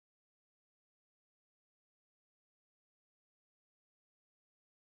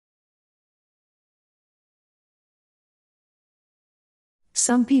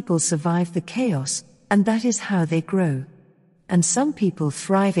Some people survive the chaos, and that is how they grow. And some people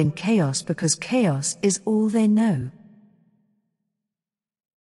thrive in chaos because chaos is all they know.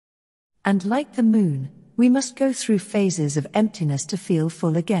 And like the moon, we must go through phases of emptiness to feel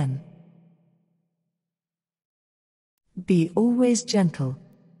full again. Be always gentle.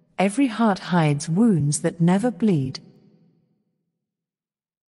 Every heart hides wounds that never bleed.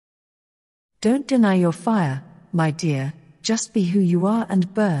 Don't deny your fire, my dear, just be who you are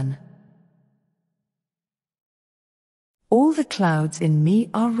and burn. All the clouds in me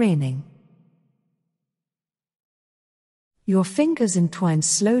are raining. Your fingers entwined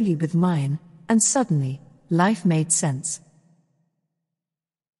slowly with mine, and suddenly, life made sense.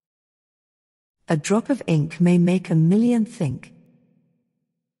 A drop of ink may make a million think.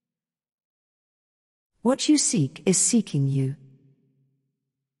 What you seek is seeking you.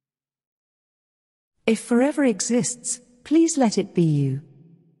 If forever exists, please let it be you.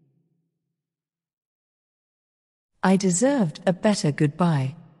 I deserved a better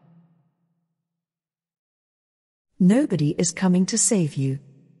goodbye. Nobody is coming to save you.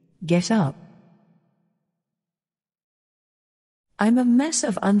 Get up. I'm a mess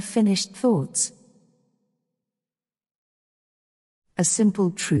of unfinished thoughts. A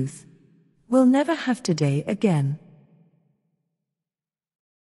simple truth. We'll never have today again.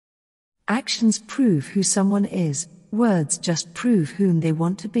 Actions prove who someone is, words just prove whom they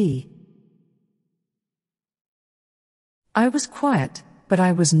want to be. I was quiet, but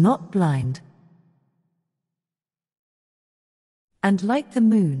I was not blind. And like the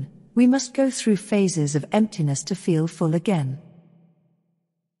moon, we must go through phases of emptiness to feel full again.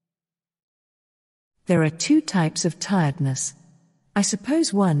 There are two types of tiredness. I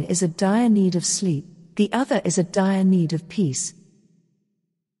suppose one is a dire need of sleep, the other is a dire need of peace.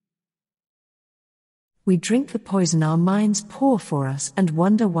 We drink the poison our minds pour for us and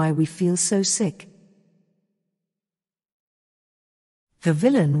wonder why we feel so sick. The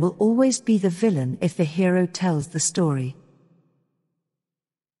villain will always be the villain if the hero tells the story.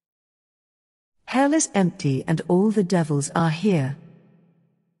 Hell is empty and all the devils are here.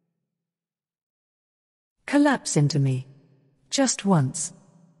 Collapse into me. Just once.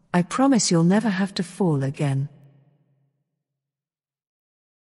 I promise you'll never have to fall again.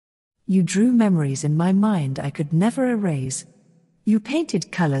 You drew memories in my mind I could never erase. You painted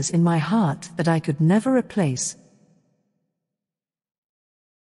colors in my heart that I could never replace.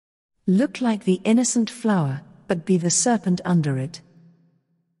 Look like the innocent flower, but be the serpent under it.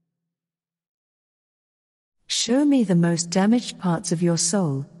 Show me the most damaged parts of your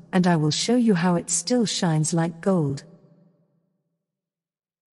soul, and I will show you how it still shines like gold.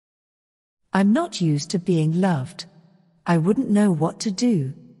 I'm not used to being loved. I wouldn't know what to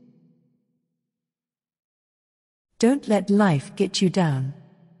do. Don't let life get you down.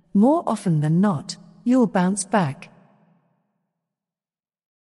 More often than not, you'll bounce back.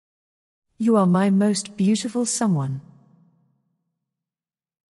 You are my most beautiful someone.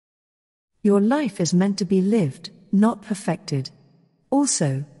 Your life is meant to be lived, not perfected.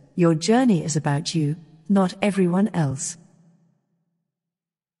 Also, your journey is about you, not everyone else.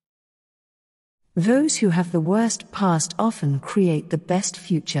 Those who have the worst past often create the best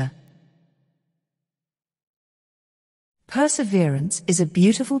future. Perseverance is a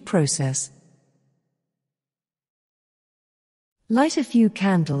beautiful process. Light a few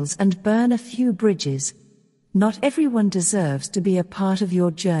candles and burn a few bridges. Not everyone deserves to be a part of your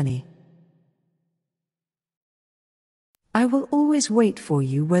journey. I will always wait for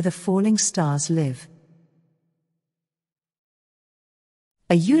you where the falling stars live.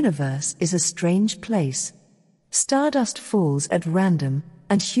 A universe is a strange place. Stardust falls at random,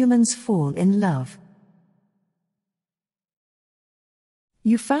 and humans fall in love.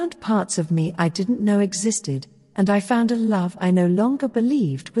 You found parts of me I didn't know existed, and I found a love I no longer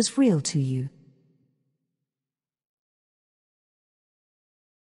believed was real to you.